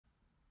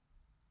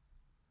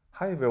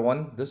Hi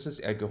everyone, this is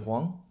Edgar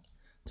Huang.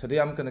 Today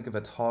I'm going to give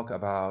a talk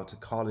about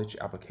college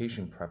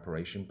application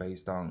preparation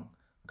based on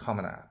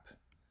Common App.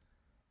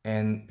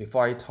 And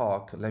before I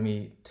talk, let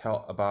me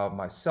tell about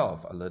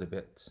myself a little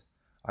bit.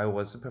 I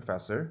was a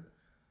professor.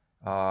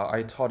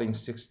 I taught in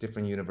 6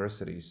 different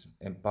universities,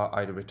 but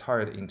I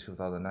retired in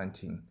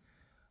 2019.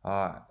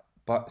 Uh,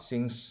 but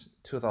since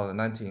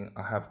 2019,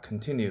 I have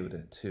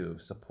continued to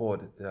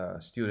support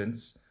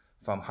students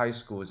from high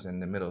schools and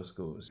the middle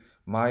schools.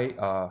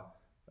 My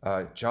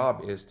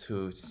job is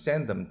to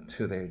send them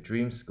to their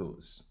dream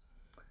schools.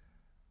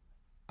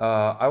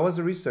 I was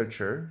a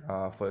researcher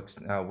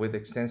with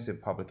extensive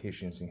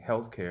publications in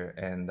healthcare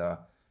and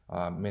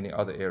many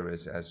other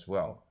areas as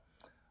well.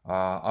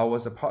 I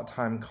was a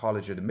part-time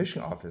college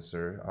admission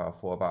officer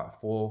for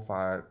about 4 or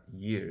 5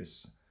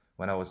 years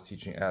when I was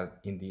teaching at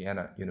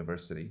Indiana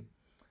University.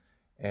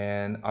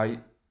 And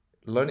I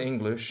learned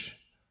English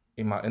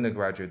in my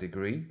undergraduate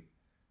degree,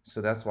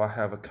 so that's why I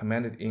have a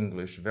commanded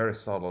English very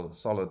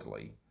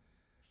solidly.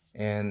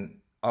 And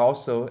I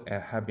also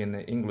have been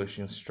an English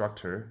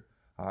instructor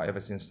ever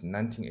since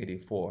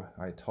 1984.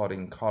 I taught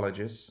in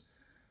colleges,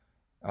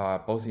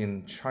 both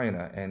in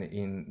China and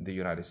in the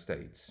United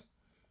States.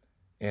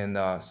 And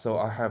so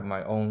I have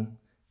my own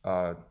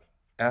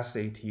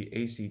SAT,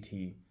 ACT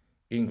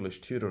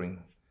English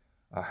tutoring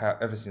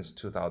ever since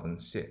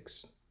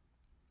 2006.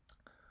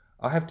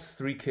 I have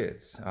 3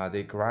 kids.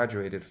 They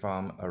graduated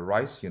from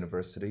Rice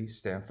University,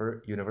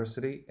 Stanford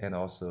University, and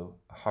also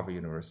Harvard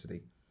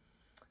University.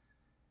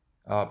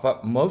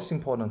 But most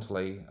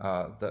importantly,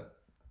 the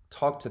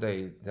talk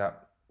today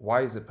that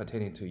why is it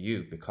pertaining to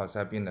you? Because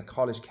I've been a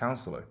college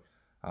counselor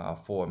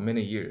for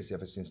many years,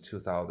 ever since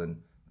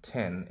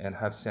 2010, and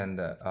have sent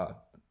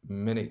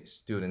many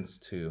students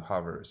to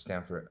Harvard,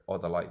 Stanford, or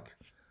the like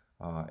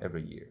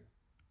every year.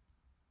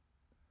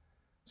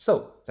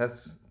 So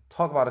let's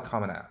talk about a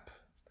Common App.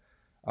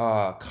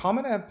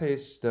 Common App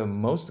is the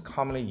most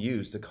commonly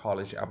used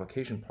college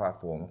application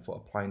platform for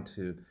applying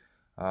to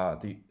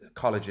the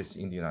colleges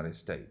in the United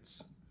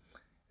States.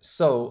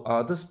 So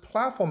this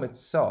platform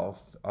itself,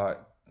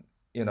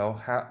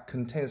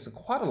 contains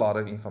quite a lot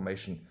of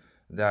information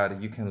that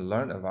you can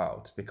learn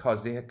about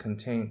because it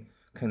contains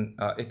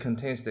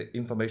the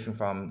information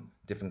from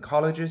different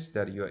colleges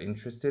that you are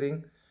interested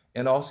in,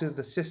 and also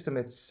the system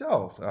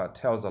itself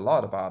tells a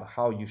lot about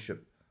how you should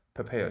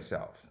prepare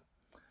yourself.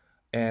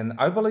 And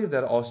I believe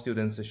that all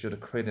students should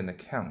create an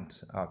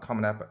account,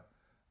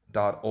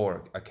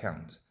 commonapp.org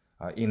account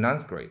in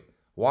ninth grade.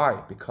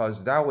 Why?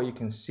 Because that way you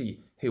can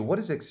see, hey, what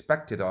is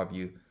expected of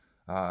you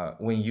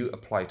when you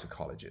apply to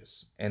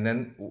colleges? And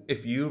then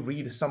if you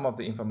read some of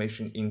the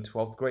information in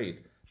 12th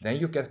grade, then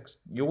you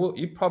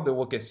probably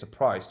will get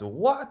surprised.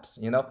 What?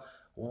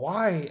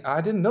 Why?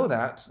 I didn't know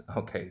that.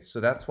 Okay,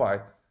 so that's why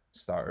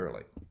start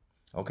early.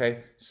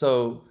 Okay,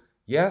 so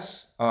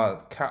yes,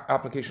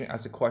 application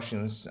answer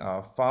questions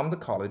from the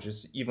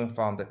colleges, even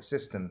from the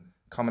system,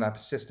 Common App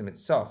system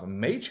itself,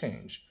 may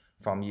change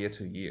from year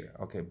to year.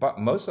 Okay, but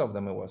most of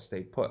them will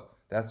stay put.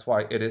 That's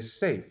why it is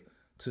safe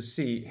to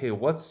see, hey,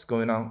 what's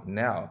going on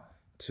now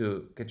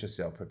to get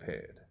yourself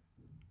prepared.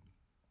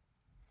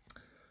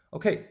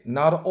 Okay,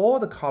 not all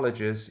the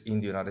colleges in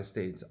the United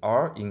States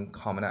are in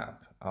Common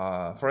App.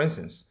 For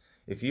instance,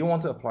 if you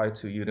want to apply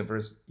to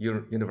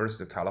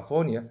University of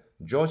California,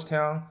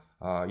 Georgetown,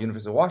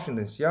 University of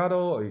Washington,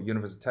 Seattle, or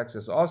University of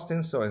Texas,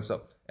 Austin, so and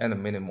so, and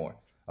many more.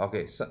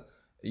 Okay, so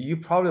you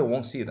probably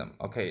won't see them.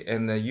 Okay,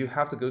 and you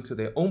have to go to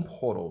their own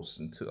portals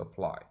to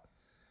apply.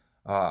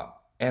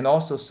 And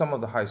also, some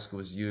of the high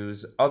schools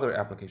use other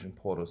application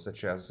portals,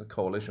 such as the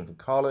Coalition for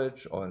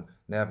College or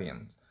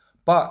Navient.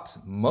 But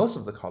most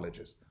of the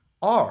colleges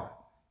are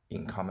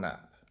in Common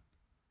App.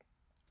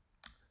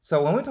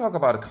 So when we talk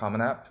about a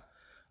Common App,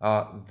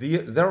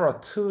 there are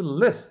 2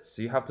 lists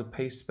you have to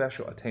pay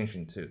special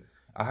attention to.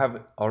 I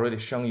have already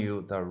shown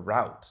you the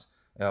route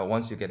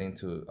once you get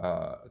into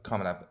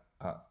Common App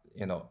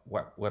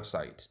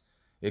website.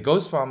 It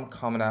goes from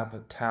Common App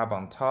tab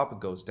on top,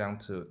 goes down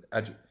to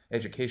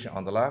education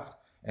on the left,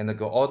 and then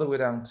go all the way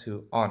down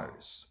to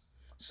honors.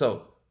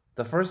 So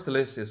the first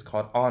list is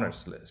called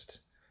honors list.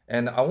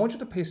 And I want you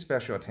to pay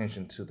special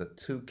attention to the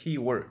 2 key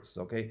words,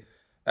 okay?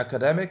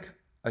 Academic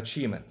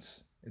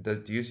achievements.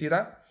 Do you see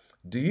that?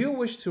 Do you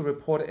wish to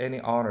report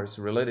any honors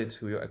related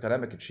to your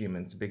academic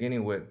achievements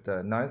beginning with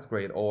the 9th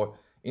grade or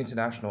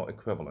international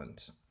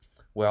equivalent?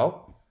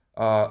 Well,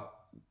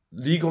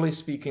 legally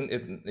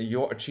speaking,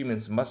 your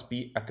achievements must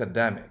be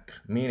academic,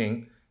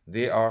 meaning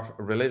they are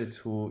related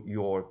to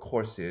your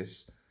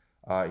courses,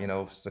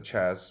 such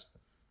as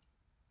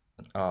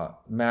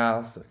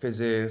math,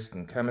 physics,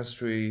 and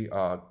chemistry,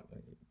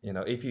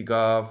 AP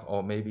Gov,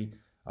 or maybe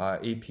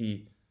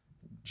AP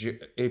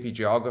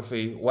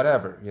Geography,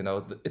 whatever.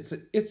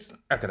 It's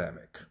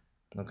academic,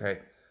 okay?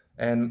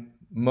 And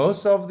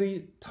most of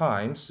the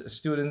times,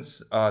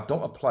 students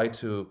don't apply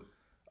to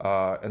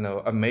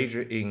a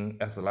major in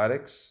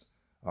athletics,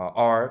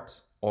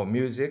 art, or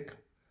music.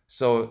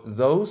 So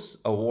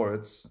those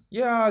awards,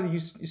 yeah, you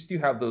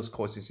still have those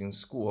courses in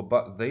school,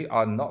 but they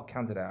are not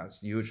counted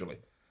as usually.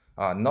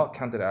 not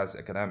counted as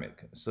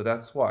academic. So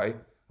that's why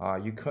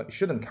you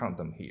shouldn't count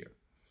them here.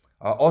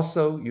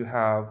 Also, you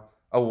have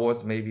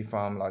awards maybe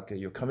from like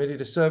your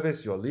community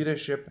service, your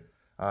leadership.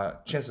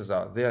 Chances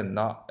are they are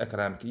not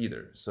academic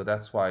either. So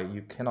that's why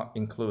you cannot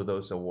include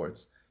those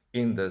awards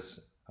in this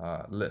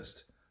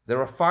list. There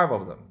are 5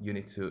 of them you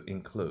need to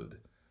include.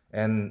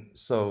 And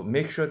so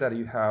make sure that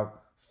you have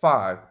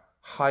 5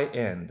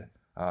 high-end,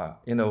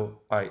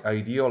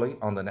 ideally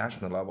on the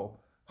national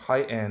level,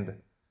 high-end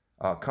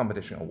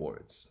competition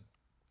awards.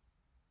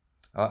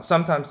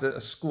 Sometimes a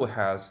school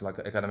has like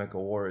academic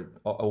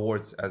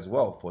awards as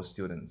well for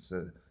students.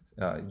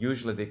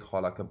 Usually they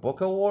call like a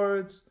book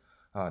awards,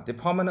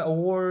 department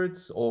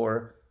awards,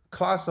 or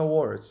class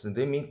awards. And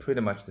they mean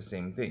pretty much the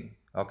same thing.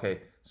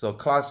 Okay, so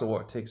class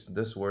award takes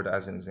this word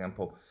as an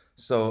example.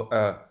 So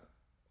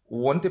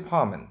one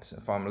department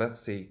from, let's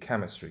say,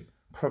 chemistry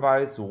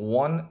provides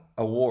one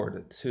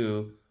award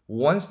to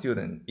one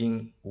student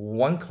in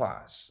one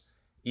class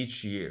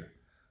each year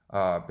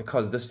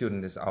because the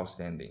student is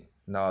outstanding.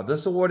 Now,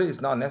 this award is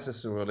not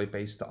necessarily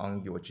based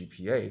on your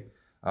GPA.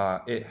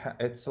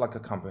 It's like a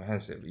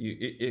comprehensive.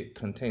 It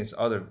contains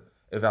other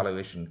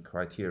evaluation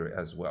criteria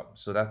as well.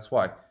 So that's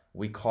why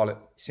we call it,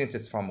 since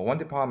it's from one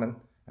department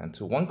and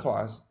to one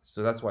class,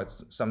 so that's why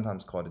it's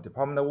sometimes called a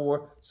department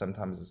award,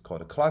 sometimes it's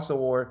called a class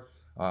award.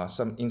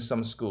 In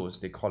some schools,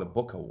 they call it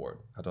book award.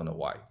 I don't know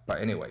why,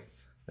 but anyway,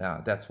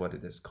 that's what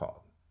it is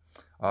called.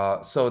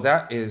 So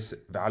that is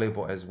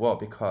valuable as well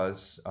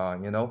because,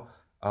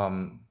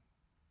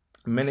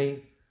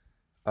 many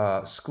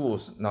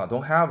schools now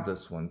don't have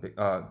this one,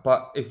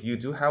 but if you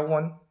do have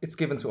one, it's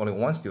given to only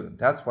one student.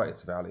 That's why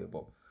it's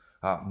valuable.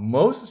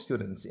 Most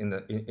students in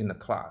the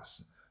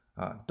class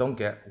don't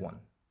get one.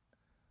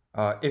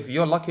 If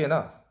you're lucky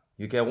enough,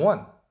 you get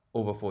one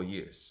over 4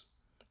 years.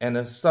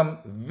 And some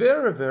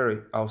very,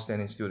 very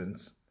outstanding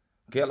students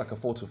get like a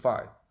 4 to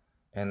 5,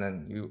 and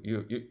then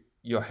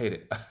you're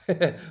hated,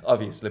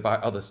 obviously, by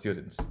other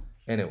students.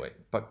 Anyway,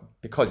 but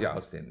because you're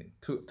outstanding,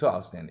 too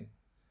outstanding.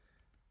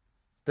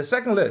 The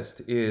second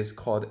list is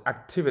called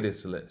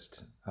activities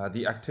list,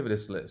 the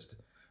activities list.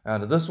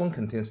 And this one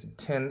contains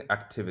 10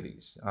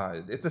 activities.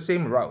 It's the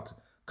same route,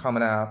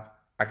 Common App,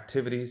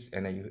 activities,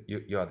 and then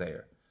you are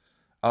there.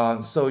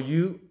 So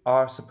you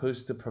are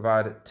supposed to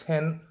provide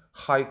 10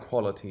 high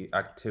quality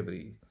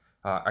activities,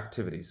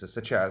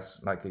 such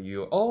as like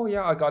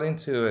I got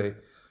into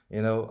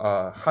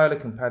a highly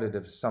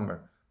competitive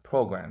summer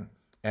program,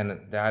 and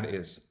that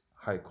is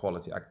high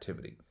quality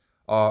activity.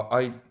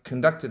 I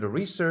conducted a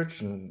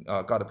research and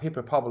got a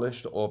paper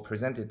published or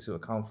presented to a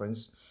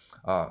conference.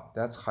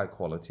 That's high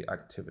quality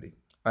activity.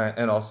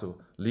 And also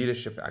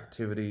leadership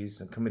activities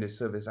and community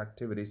service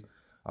activities.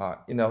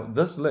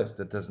 This list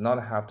that does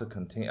not have to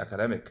contain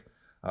academic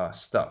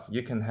stuff.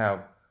 You can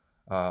have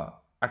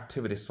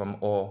activities from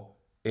all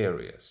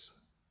areas.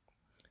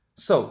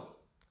 So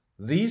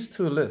these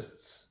 2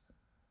 lists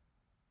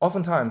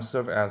oftentimes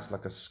serve as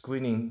like a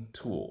screening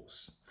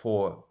tools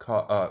for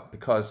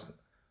because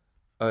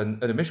an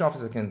admission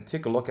officer can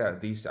take a look at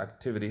these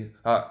activities,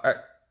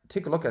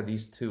 take a look at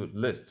these 2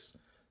 lists,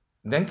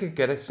 then can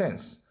get a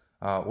sense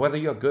whether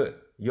you're good,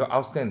 you're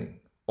outstanding,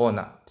 or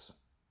not.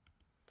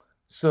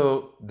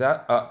 So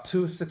that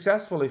to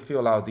successfully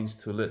fill out these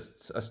 2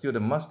 lists, a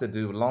student must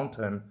do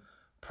long-term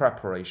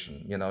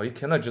preparation. You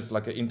cannot just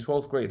like in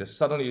 12th grade,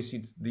 suddenly you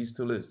see these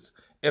 2 lists,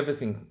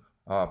 everything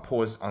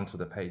pours onto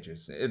the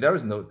pages. There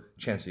is no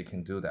chance you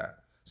can do that.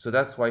 So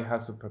that's why you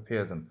have to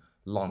prepare them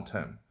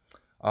long-term.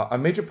 A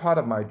major part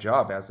of my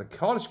job as a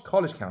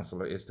college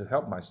counselor is to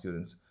help my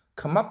students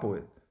come up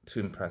with 2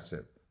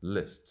 impressive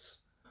lists.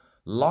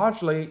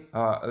 Largely,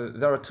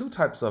 there are 2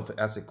 types of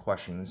essay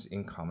questions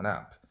in Common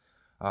App.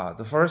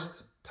 The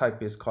first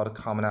type is called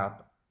Common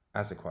App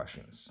essay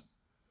questions.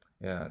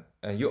 Yeah,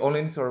 and you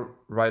only need to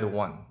write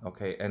one,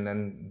 okay? And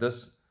then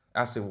this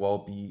essay will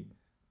be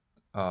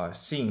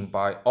seen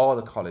by all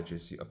the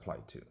colleges you apply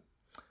to.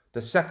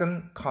 The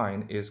second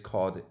kind is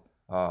called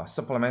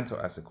supplemental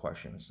essay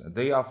questions.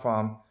 They are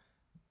from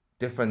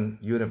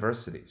different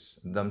universities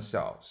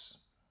themselves.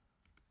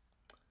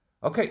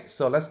 Okay,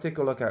 so let's take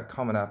a look at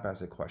Common App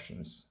essay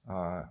questions.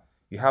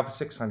 You have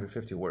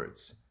 650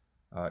 words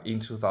in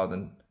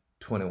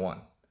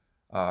 2021.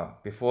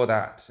 Before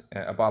that,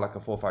 about like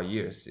 4 or 5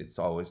 years, it's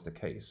always the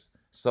case.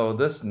 So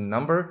this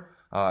number,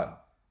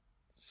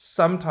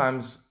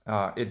 sometimes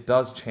it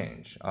does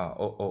change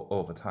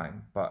over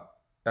time, but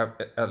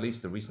at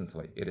least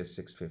recently it is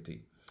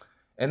 650.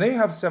 And then you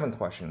have 7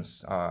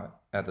 questions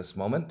at this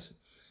moment.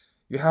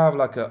 You have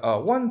like a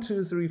 1,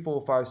 2, 3,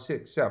 4, 5,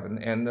 6, 7,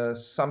 and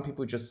some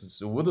people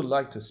just would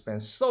like to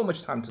spend so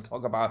much time to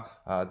talk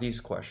about these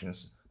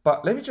questions.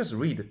 But let me just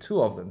read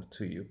 2 of them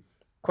to you.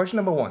 Question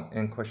number 1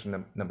 and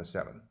question number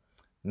 7.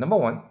 Number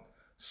 1,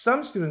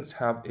 some students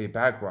have a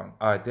background,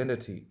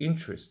 identity,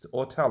 interest,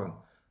 or talent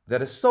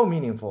that is so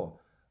meaningful,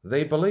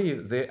 they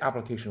believe their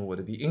application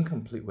would be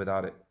incomplete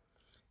without it.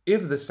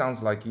 If this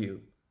sounds like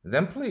you,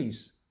 then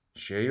please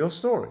share your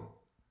story.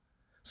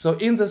 So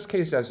in this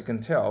case, as you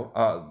can tell,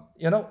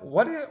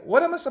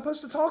 what am I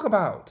supposed to talk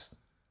about?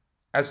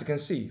 as you can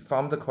see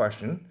from the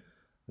question,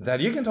 that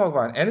you can talk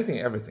about anything,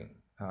 everything.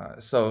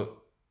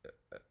 So,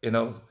 you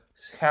know,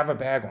 have a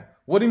background.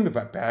 What do you mean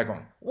by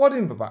background? What do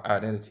you mean by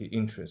identity,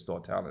 interest, or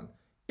talent?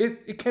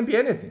 It can be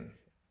anything,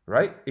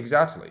 right?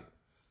 Exactly.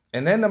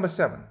 And then number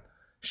 7,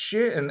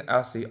 share an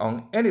essay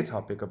on any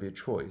topic of your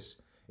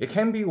choice. It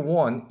can be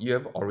one you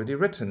have already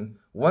written,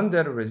 one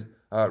that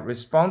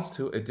responds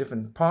to a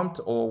different prompt,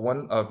 or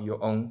one of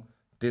your own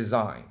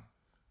design.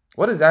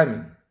 What does that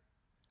mean?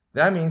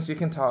 That means you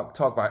can talk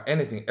about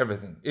anything,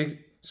 everything.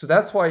 So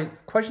that's why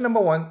question number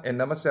 1 and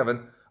number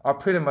 7 are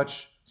pretty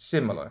much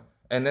similar.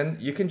 And then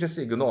you can just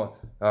ignore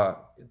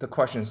the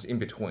questions in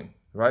between,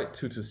 right?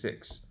 2 to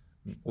 6.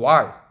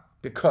 Why?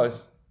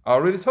 Because I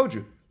already told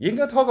you, you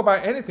can talk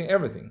about anything,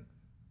 everything.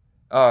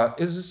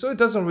 So it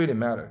doesn't really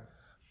matter.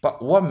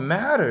 But what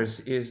matters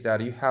is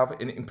that you have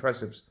an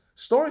impressive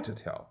story to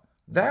tell.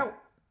 That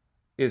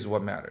is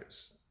what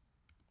matters.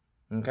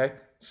 Okay?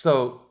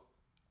 So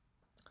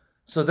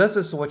this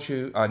is what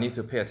you need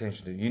to pay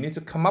attention to. You need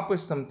to come up with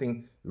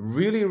something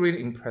really,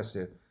 really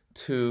impressive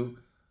to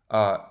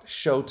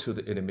show to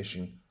the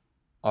admission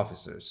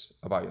officers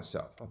about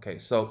yourself. Okay,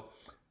 so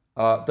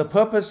the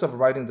purpose of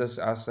writing this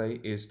essay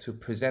is to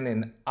present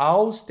an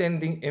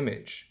outstanding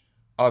image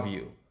of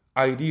you,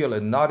 ideally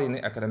not in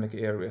the academic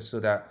area, so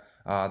that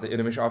the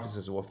admission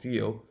officers will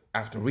feel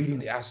after reading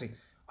the essay,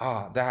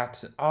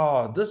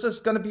 this is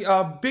going to be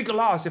a big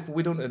loss if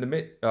we don't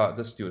admit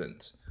the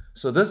student.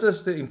 So this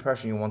is the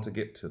impression you want to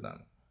give to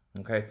them.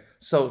 Okay,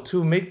 so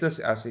to make this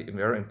essay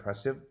very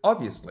impressive,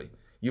 obviously,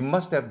 you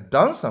must have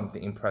done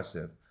something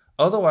impressive.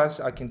 Otherwise,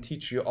 I can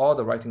teach you all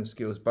the writing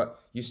skills, but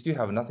you still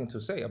have nothing to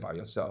say about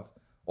yourself,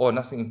 or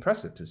nothing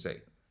impressive to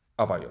say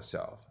about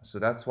yourself. So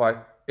that's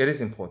why it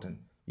is important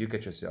you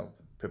get yourself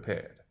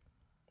prepared.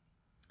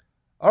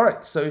 All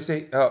right, so you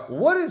say,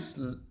 what is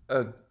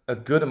a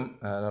good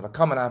a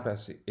common app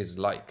essay is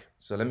like?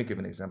 So let me give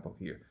an example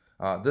here.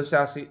 This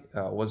essay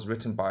was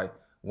written by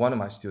one of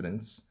my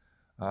students,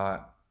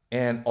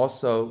 and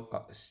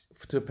also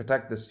to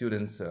protect the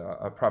students'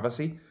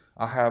 privacy,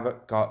 I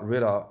have gotten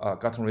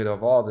rid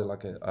of all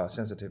the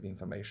sensitive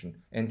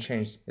information and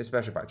changed,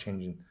 especially by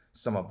changing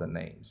some of the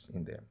names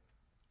in there.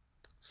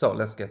 So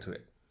let's get to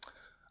it.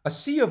 A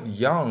sea of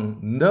young,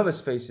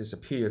 nervous faces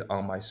appeared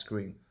on my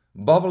screen,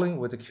 bubbling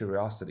with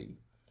curiosity.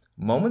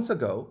 Moments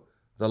ago,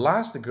 the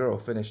last girl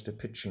finished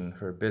pitching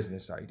her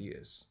business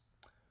ideas.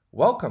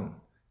 Welcome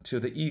to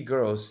the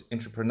e-girls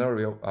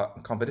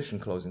entrepreneurial competition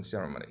closing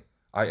ceremony,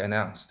 I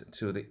announced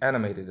to the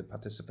animated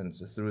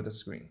participants through the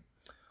screen.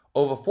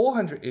 Over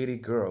 480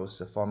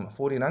 girls from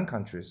 49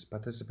 countries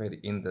participated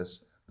in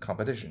this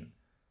competition.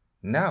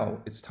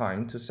 Now it's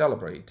time to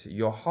celebrate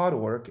your hard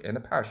work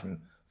and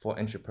passion for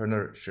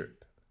entrepreneurship.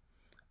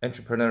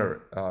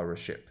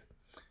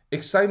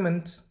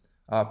 Excitement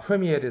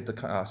permeated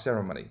the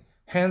ceremony.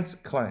 Hands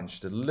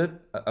clenched,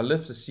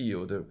 lips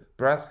sealed,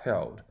 breath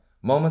held.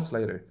 Moments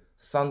later,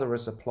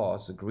 thunderous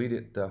applause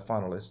greeted the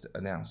finalist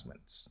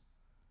announcements.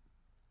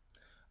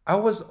 I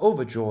was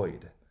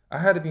overjoyed. I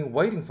had been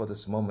waiting for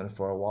this moment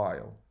for a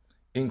while.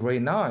 In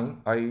grade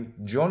 9, I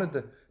joined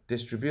the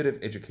Distributive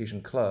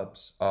Education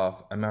Clubs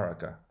of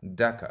America,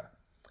 DECA.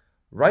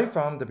 Right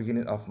from the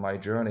beginning of my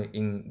journey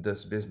in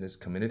this business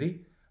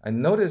community, I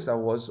noticed I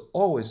was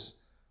always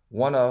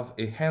one of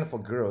a handful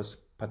of girls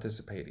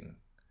participating.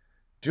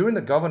 During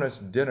the governor's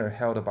dinner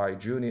held by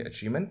Junior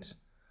Achievement,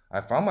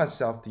 I found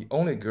myself the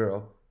only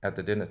girl at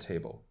the dinner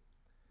table.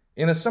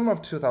 In the summer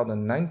of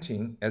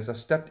 2019, as I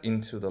stepped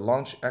into the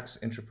Launch X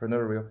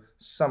Entrepreneurial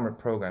Summer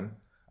Program,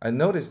 I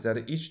noticed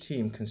that each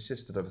team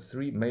consisted of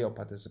 3 male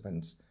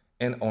participants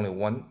and only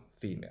 1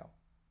 female.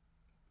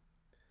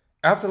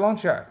 After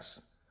Launch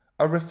X,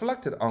 I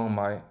reflected on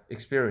my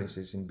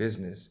experiences in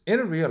business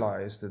and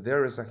realized that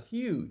there is a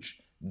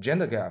huge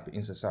gender gap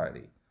in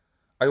society.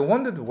 I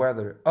wondered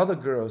whether other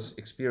girls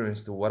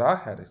experienced what I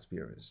had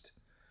experienced.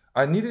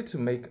 I needed to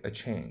make a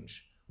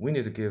change. We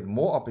need to give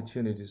more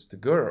opportunities to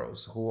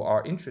girls who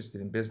are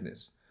interested in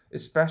business,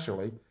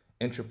 especially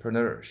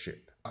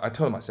entrepreneurship, I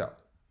told myself.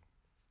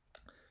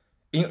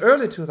 In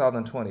early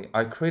 2020,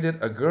 I created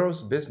a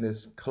girls'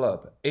 business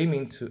club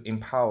aiming to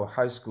empower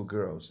high school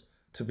girls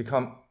to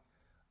become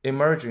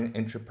emerging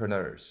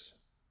entrepreneurs.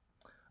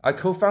 I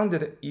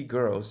co-founded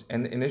eGirls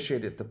and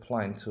initiated the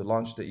plan to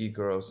launch the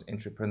eGirls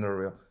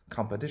Entrepreneurial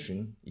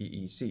Competition,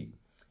 EEC,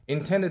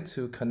 intended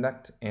to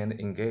connect and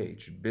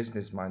engage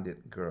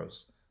business-minded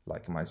girls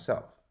like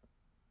myself.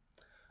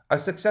 I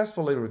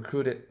successfully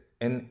recruited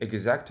an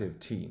executive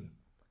team.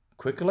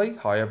 Quickly,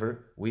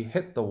 however, we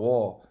hit the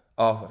wall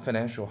of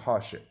financial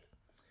hardship.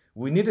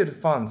 We needed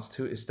funds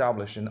to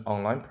establish an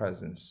online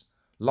presence,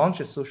 launch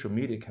a social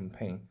media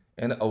campaign,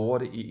 and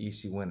award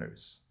EEC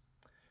winners.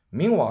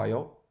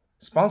 Meanwhile,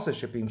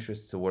 sponsorship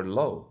interests were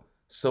low,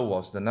 so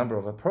was the number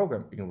of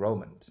program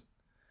enrollment.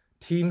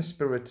 Team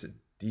spirit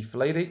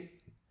deflated,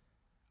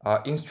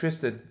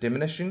 interest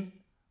diminishing.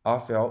 I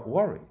felt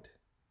worried.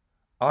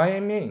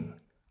 I'm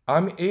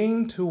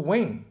in to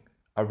win.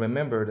 I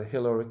remembered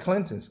Hillary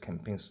Clinton's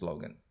campaign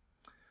slogan.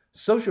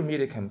 Social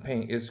media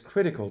campaign is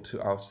critical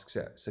to our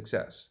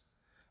success.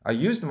 I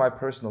used my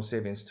personal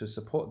savings to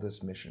support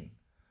this mission.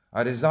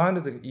 I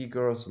designed the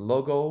e-girls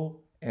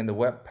logo and the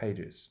web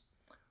pages,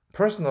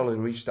 personally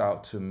reached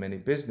out to many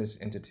business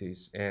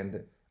entities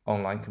and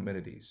online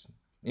communities,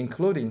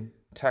 including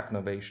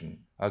Technovation,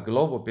 a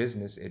global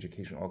business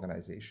education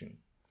organization.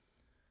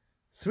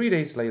 3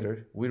 days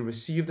later, we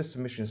received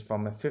submissions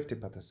from 50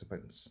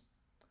 participants.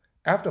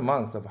 After a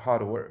month of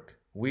hard work,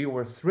 we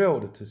were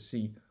thrilled to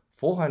see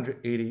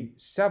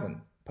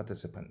 487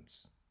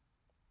 participants.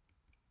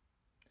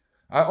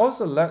 I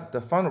also led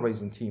the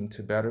fundraising team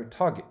to better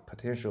target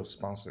potential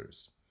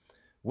sponsors.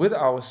 With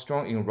our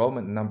strong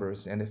enrollment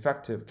numbers and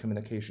effective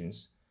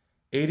communications,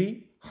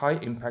 80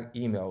 high-impact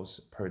emails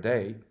per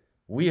day,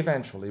 we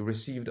eventually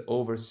received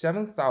over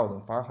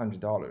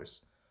 $7,500,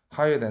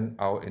 higher than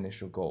our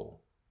initial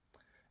goal.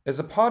 As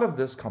a part of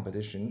this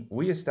competition,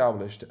 we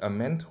established a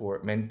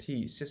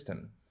mentor-mentee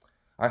system.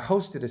 I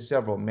hosted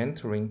several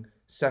mentoring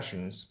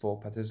sessions for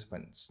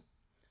participants.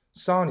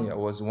 Sonia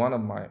was one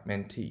of my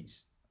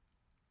mentees.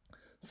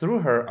 Through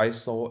her, I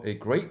saw a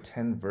grade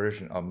 10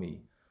 version of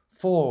me,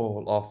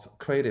 full of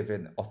creative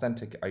and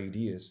authentic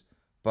ideas,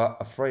 but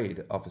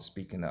afraid of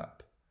speaking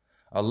up.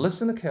 I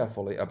listened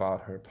carefully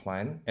about her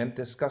plan and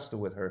discussed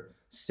with her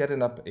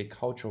setting up a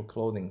cultural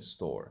clothing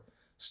store,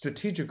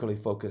 strategically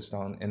focused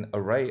on an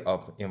array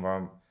of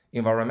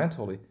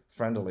environmentally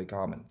friendly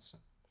garments.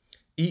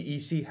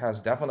 EEC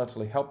has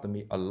definitely helped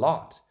me a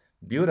lot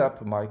build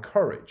up my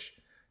courage,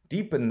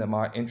 deepen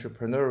my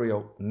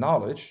entrepreneurial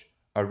knowledge.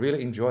 I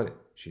really enjoyed it,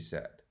 she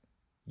said.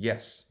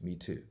 Yes, me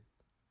too.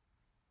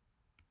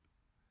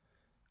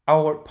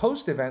 Our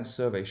post-event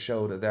survey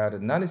showed that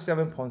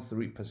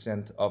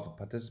 97.3% of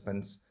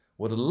participants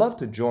would love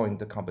to join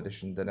the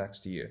competition the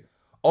next year.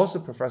 Also,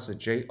 Professor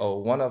J.O.,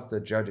 one of the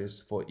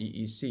judges for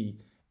EEC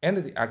and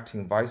the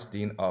acting vice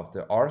dean of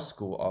the R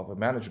School of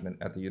Management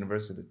at the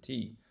University of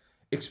T,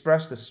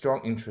 expressed a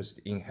strong interest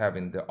in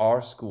having the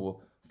R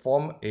School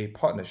form a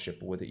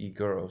partnership with the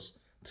e-girls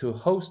to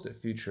host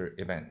future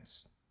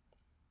events.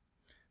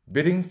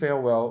 Bidding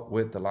farewell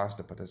with the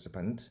last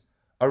participant,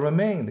 I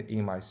remained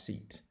in my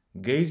seat,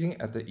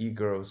 gazing at the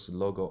e-girls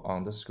logo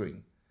on the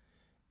screen.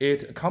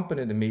 It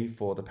accompanied me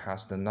for the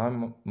past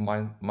 9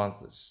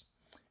 months.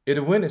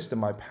 It witnessed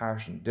my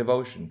passion,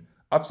 devotion,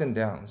 ups and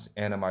downs,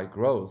 and my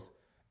growth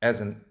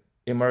as an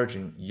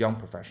emerging young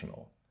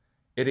professional.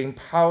 It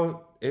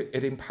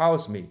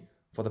empowers me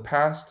for the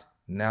past,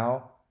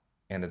 now,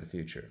 and the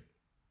future.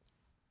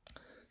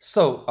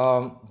 So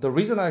the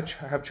reason I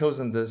have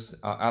chosen this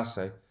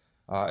essay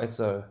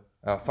is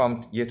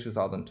from year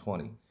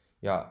 2020.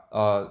 Yeah,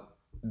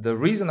 the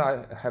reason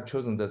I have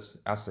chosen this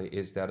essay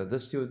is that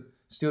this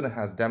student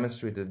has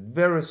demonstrated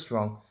very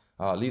strong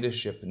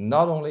leadership,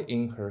 not only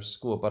in her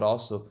school, but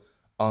also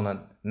on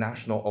a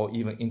national or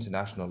even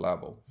international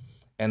level.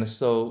 And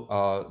so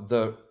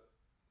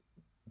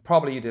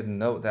probably you didn't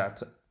know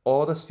that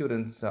all the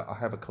students I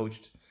have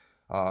coached,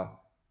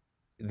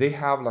 they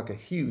have like a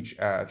huge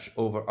edge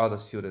over other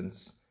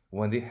students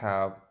when they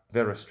have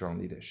very strong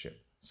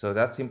leadership. So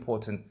that's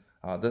important.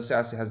 This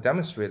essay has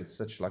demonstrated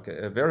such like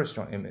a very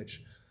strong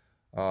image,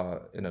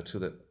 to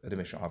the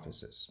admission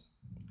officers.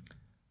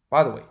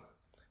 By the way,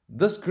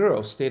 this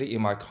girl stayed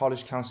in my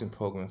college counseling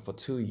program for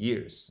 2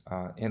 years,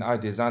 and I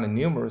designed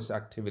numerous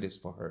activities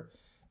for her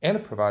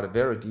and provided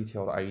very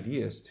detailed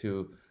ideas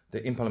to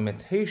the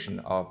implementation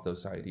of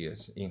those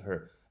ideas in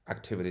her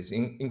activities,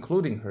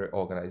 including her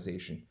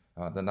organization,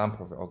 the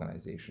nonprofit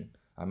organization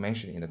I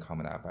mentioned in the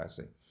Common App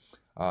essay.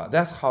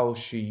 That's how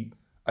she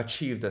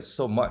achieved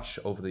so much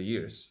over the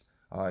years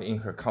in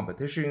her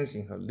competitions,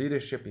 in her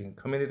leadership, in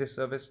community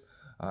service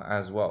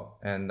as well.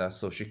 And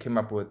so she came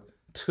up with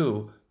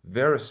 2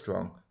 very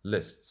strong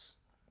lists.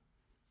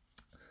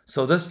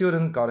 So this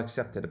student got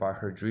accepted by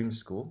her dream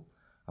school.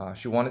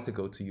 She wanted to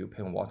go to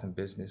UPenn Wharton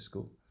Business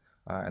School,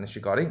 and she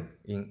got in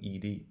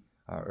ED,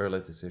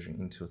 early decision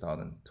in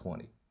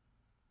 2020.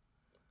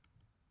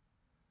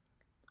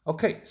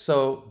 Okay,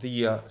 so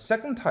the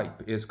second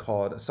type is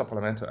called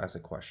supplemental essay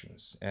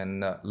questions.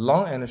 And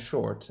long and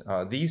short,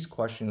 these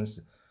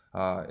questions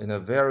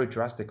vary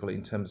drastically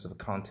in terms of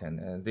content,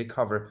 and they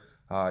cover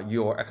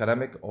your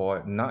academic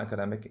or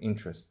non-academic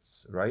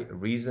interests, right?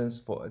 Reasons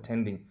for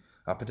attending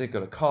a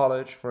particular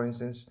college, for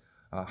instance,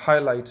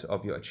 highlight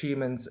of your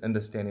achievements,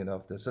 understanding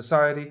of the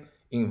society,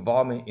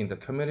 involvement in the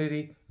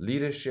community,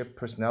 leadership,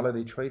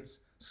 personality traits,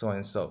 so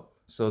and so.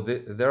 So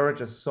there are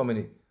just so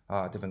many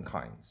different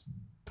kinds.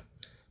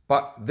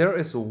 But there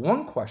is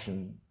one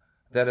question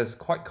that is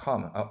quite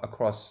common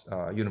across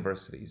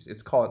universities.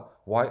 It's called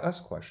why us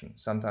question.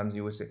 Sometimes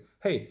you will say,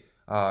 hey,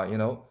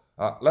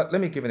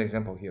 let me give an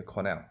example here,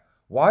 Cornell.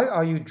 Why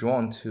are you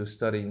drawn to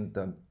studying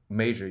the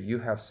major you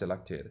have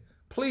selected?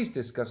 Please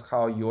discuss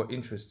how your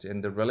interests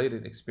and the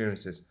related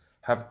experiences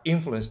have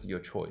influenced your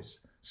choice.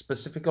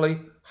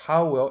 Specifically,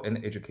 how will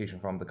an education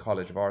from the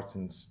College of Arts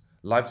and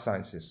Life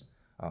Sciences,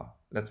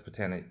 let's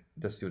pretend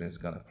the student is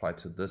going to apply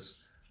to this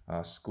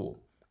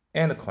school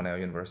and Cornell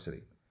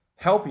University,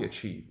 help you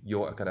achieve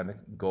your academic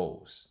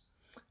goals.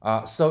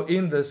 So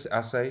in this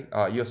essay,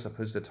 you're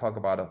supposed to talk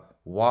about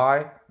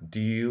why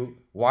you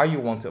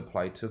want to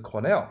apply to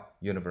Cornell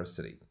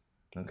University,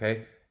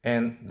 okay?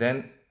 And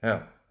then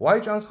why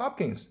Johns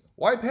Hopkins?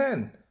 Why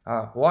Penn?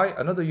 Why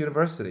another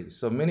university?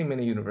 So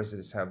many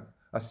universities have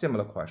a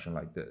similar question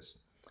like this.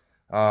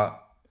 Uh,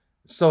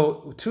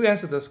 so to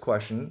answer this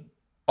question,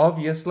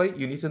 obviously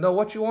you need to know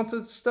what you want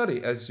to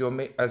study as your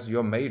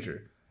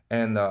major,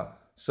 and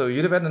so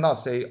you better not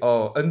say,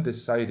 oh,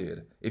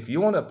 undecided. If you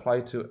want to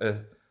apply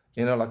to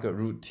like a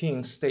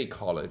routine state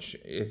college,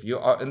 if you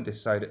are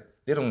undecided,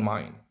 they don't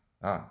mind.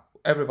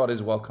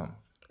 Everybody's welcome,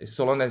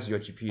 so long as your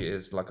GPA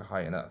is like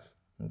high enough.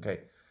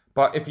 Okay,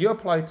 but if you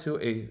apply to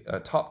a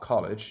top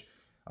college,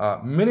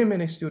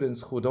 many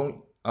students who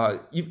don't,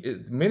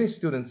 many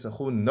students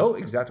who know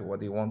exactly what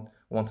they want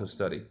to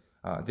study,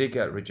 they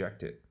get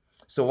rejected.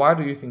 So why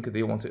do you think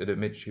they want to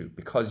admit you?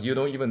 Because you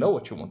don't even know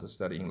what you want to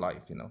study in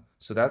life,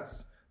 So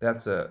that's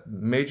a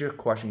major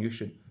question you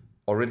should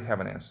already have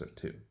an answer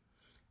to.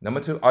 Number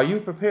two, are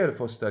you prepared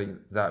for studying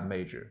that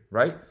major,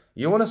 right?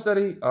 You want to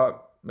study,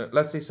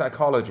 let's say,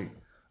 psychology.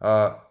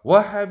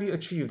 What have you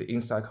achieved in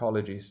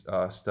psychology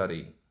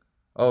study?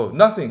 Oh,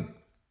 nothing.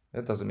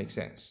 That doesn't make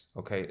sense,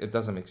 okay? It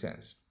doesn't make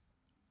sense.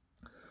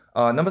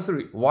 Number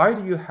three, why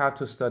do you have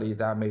to study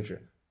that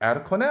major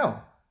at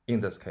Cornell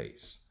in this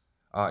case?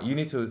 You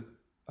need to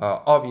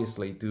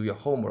obviously do your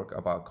homework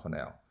about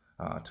Cornell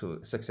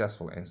to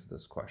successfully answer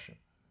this question.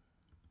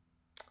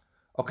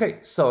 Okay,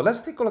 so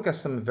let's take a look at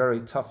some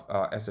very tough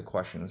essay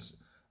questions.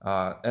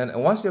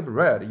 And once you've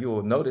read, you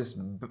will notice,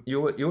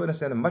 you will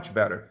understand much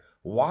better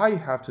why you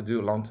have to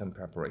do long-term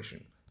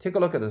preparation. Take a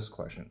look at this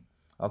question,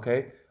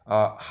 okay?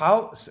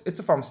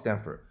 It's from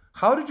Stanford.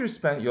 How did you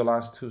spend your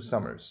last 2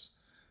 summers?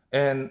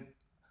 And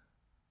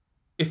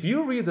if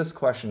you read this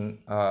question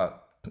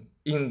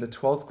in the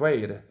 12th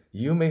grade,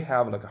 you may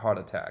have like a heart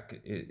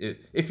attack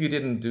if you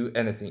didn't do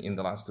anything in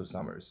the last 2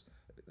 summers.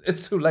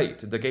 It's too late.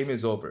 The game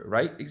is over,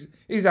 right?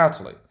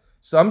 Exactly.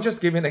 So I'm just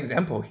giving an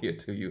example here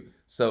to you.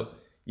 So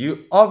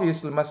you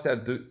obviously must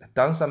have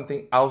done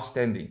something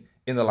outstanding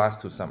in the last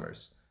 2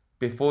 summers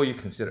before you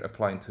consider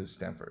applying to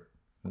Stanford.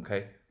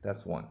 Okay,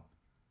 that's one.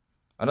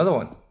 Another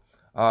one,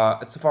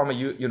 it's from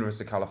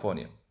University of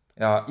California.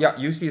 Yeah,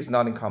 UC is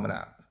not in Common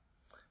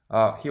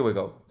App. Here we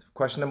go.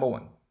 Question number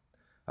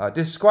 1.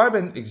 Describe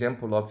an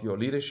example of your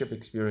leadership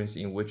experience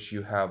in which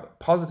you have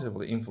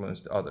positively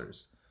influenced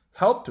others,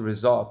 helped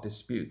resolve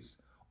disputes,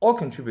 or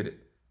contributed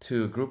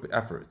to group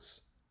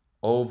efforts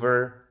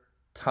over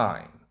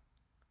time.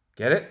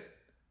 Get it?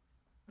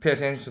 Pay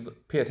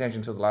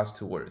attention to the last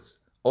 2 words.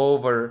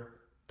 Over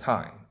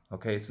time.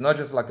 Okay, it's not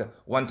just like a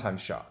one-time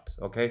shot.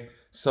 Okay,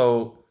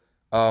 so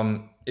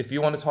if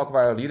you want to talk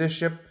about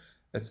leadership,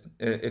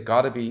 it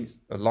got to be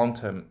a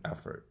long-term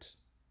effort.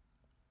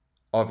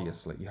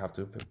 Obviously, you have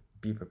to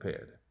be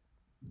prepared.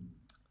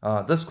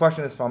 This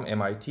question is from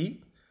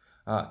MIT.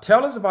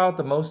 Tell us about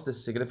the most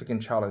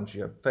significant challenge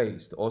you have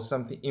faced or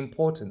something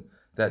important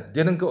that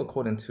didn't go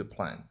according to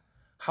plan.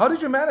 How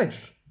did you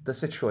manage the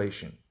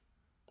situation?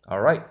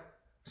 All right.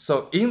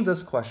 So in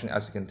this question,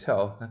 as you can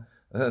tell,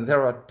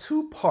 there are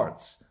 2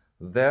 parts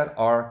that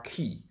are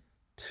key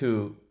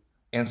to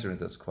answering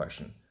this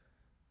question.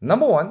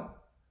 Number 1,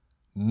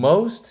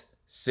 most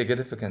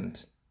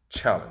significant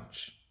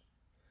challenge.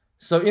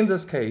 So in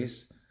this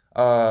case,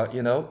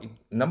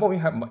 number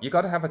 1, you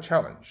got to have a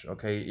challenge.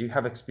 Okay, you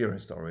have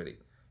experienced already,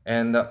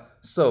 and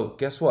so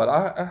guess what?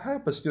 I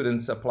help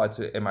students apply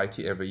to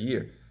MIT every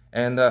year,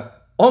 and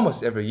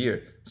almost every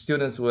year,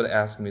 students would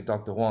ask me,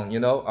 Dr.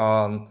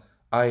 Huang,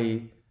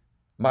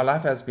 my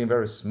life has been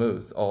very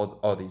smooth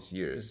all these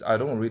years. I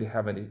don't really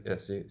have any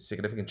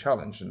significant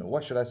challenge. And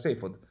what should I say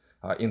for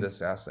in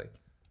this essay?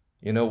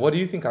 What do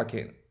you think I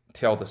can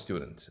tell the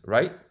student,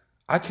 right?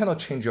 I cannot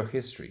change your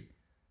history.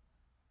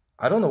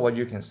 I don't know what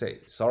you can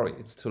say. Sorry,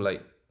 it's too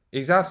late.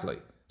 Exactly.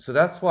 So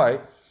that's why,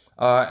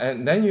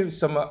 and then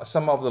some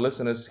of the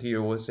listeners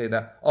here will say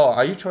that, oh,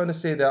 are you trying to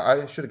say that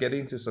I should get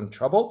into some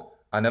trouble?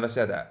 I never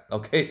said that.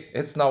 Okay,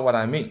 it's not what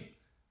I mean.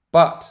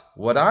 But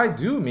what I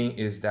do mean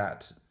is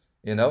that,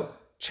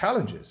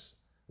 challenges.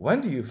 When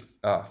do you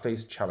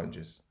face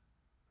challenges,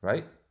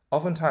 right?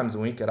 Oftentimes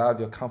when you get out of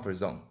your comfort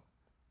zone,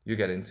 you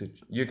get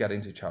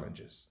into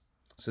challenges.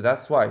 So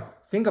that's why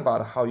think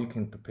about how you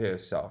can prepare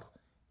yourself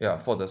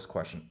for this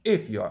question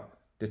if you are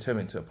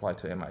determined to apply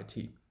to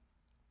MIT.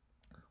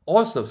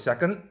 Also,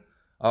 second,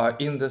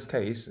 in this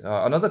case,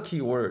 another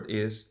key word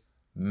is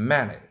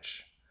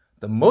manage.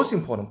 The most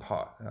important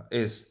part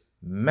is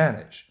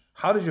manage.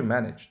 How did you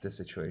manage the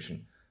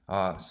situation?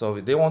 So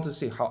they want to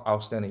see how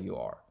outstanding you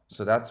are.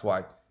 So that's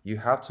why you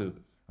have to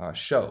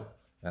show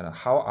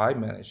how I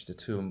managed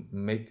to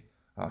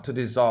to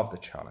dissolve the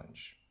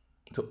challenge,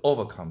 to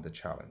overcome the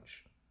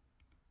challenge.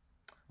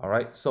 All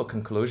right, so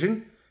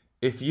conclusion.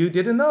 If you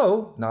didn't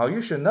know, now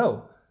you should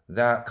know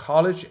that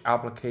college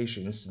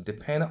applications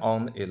depend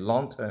on a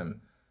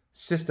long-term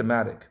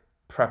systematic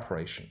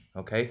preparation.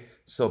 Okay,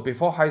 so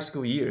before high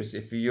school years,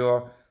 if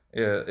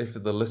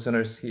the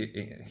listeners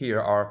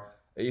here are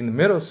in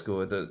middle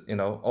school,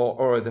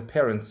 or the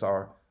parents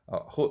are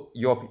who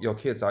your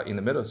kids are in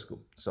the middle school.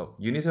 So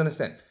you need to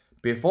understand,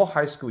 before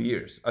high school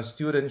years, a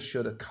student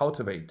should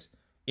cultivate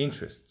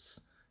interests.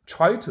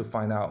 Try to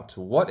find out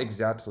what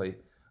exactly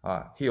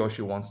he or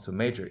she wants to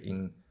major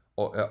in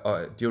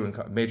or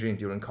majoring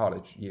during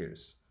college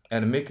years,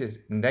 and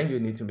then you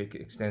need to make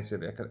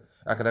extensive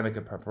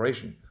academic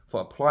preparation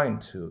for applying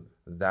to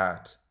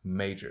that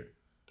major.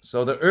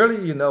 So the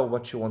earlier you know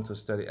what you want to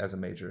study as a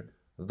major,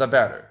 the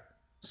better.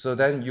 So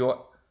then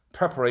your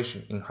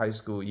preparation in high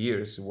school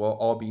years will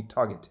all be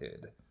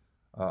targeted.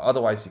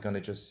 Otherwise, you're going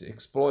to just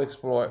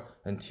explore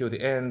until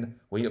the end.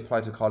 When you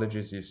apply to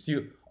colleges, you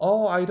still,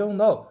 oh, I don't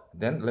know.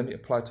 Then let me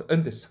apply to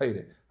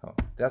undecided. Oh,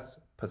 that's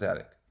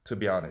pathetic, to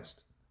be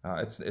honest.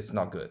 It's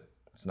not good.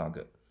 It's not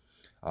good.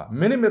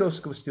 Many middle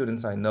school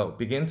students I know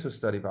begin to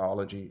study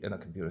biology and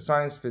computer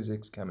science,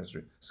 physics,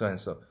 chemistry, so and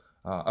so,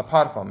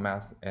 apart from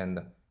math and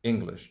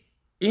English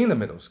in the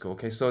middle school.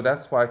 Okay, so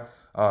that's why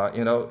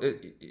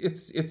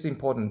it's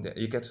important that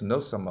you get to know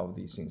some of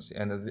these things.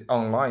 And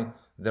online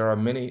there are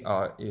many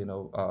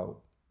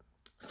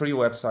free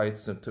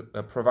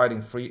websites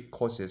providing free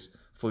courses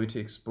for you to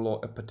explore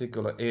a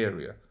particular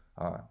area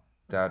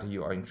that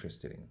you are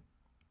interested in.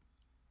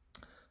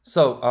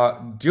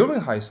 So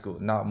during high school,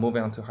 now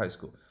moving on to high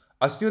school,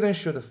 a student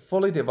should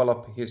fully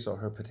develop his or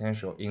her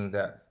potential in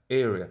that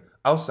area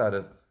outside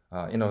of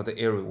the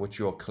area which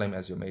you will claim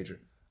as your major,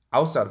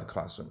 outside of the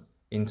classroom,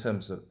 in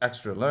terms of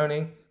extra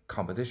learning,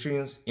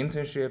 competitions,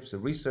 internships,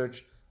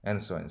 research,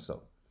 and so on and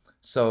so.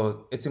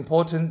 So it's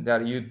important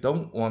that you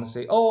don't want to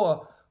say,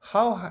 oh,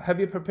 how have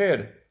you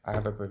prepared? I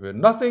haven't prepared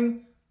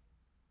nothing.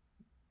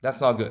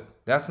 That's not good.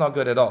 That's not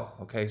good at all.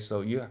 Okay,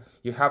 so you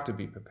have to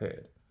be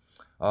prepared.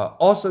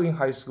 Also in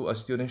high school, a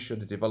student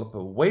should develop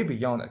way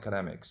beyond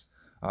academics.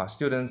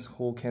 Students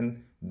who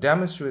can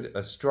demonstrate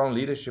a strong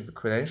leadership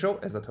credential,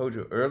 as I told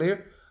you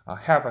earlier,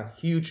 have a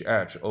huge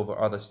edge over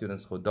other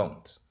students who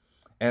don't.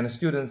 And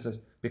students,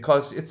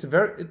 because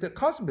the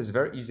concept is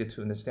very easy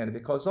to understand,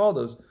 because all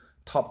those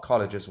top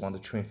colleges want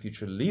to train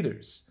future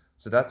leaders.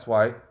 So that's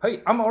why,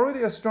 hey, I'm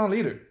already a strong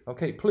leader.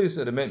 Okay, please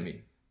admit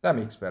me. That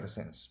makes better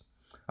sense.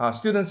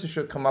 Students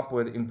should come up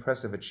with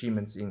impressive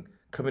achievements in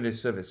community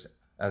service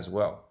as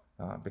well,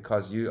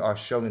 because you are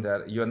showing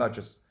that you're not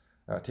just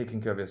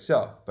taking care of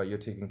yourself, but you're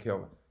taking care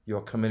of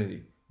your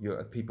community,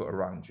 your people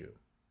around you.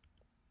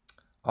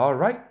 All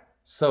right,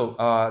 so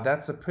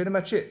that's pretty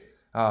much it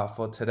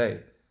for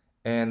today.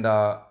 And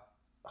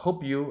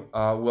hope you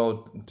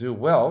will do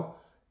well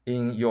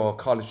in your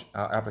college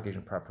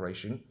application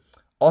preparation.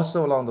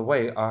 Also along the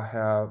way, I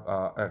have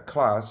a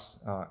class,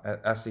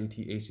 SAT,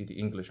 ACT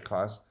English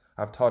class.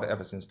 I've taught it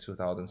ever since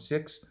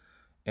 2006.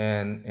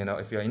 And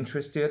if you're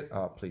interested,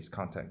 please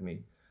contact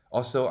me.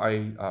 Also,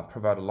 I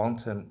provide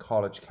long-term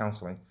college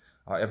counseling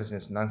ever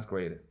since 9th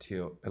grade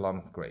till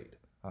 11th grade.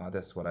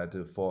 That's what I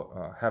do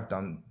have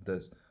done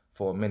this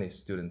for many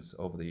students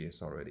over the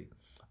years already.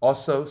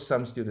 Also,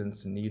 some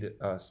students need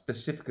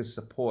specific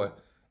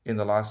support in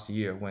the last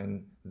year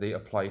when they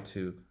apply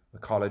to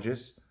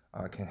colleges.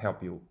 I can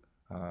help you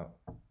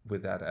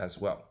with that as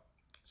well.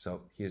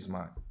 So here's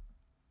my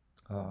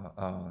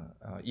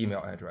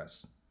email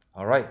address.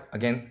 All right,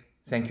 again,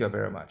 thank you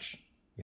very much.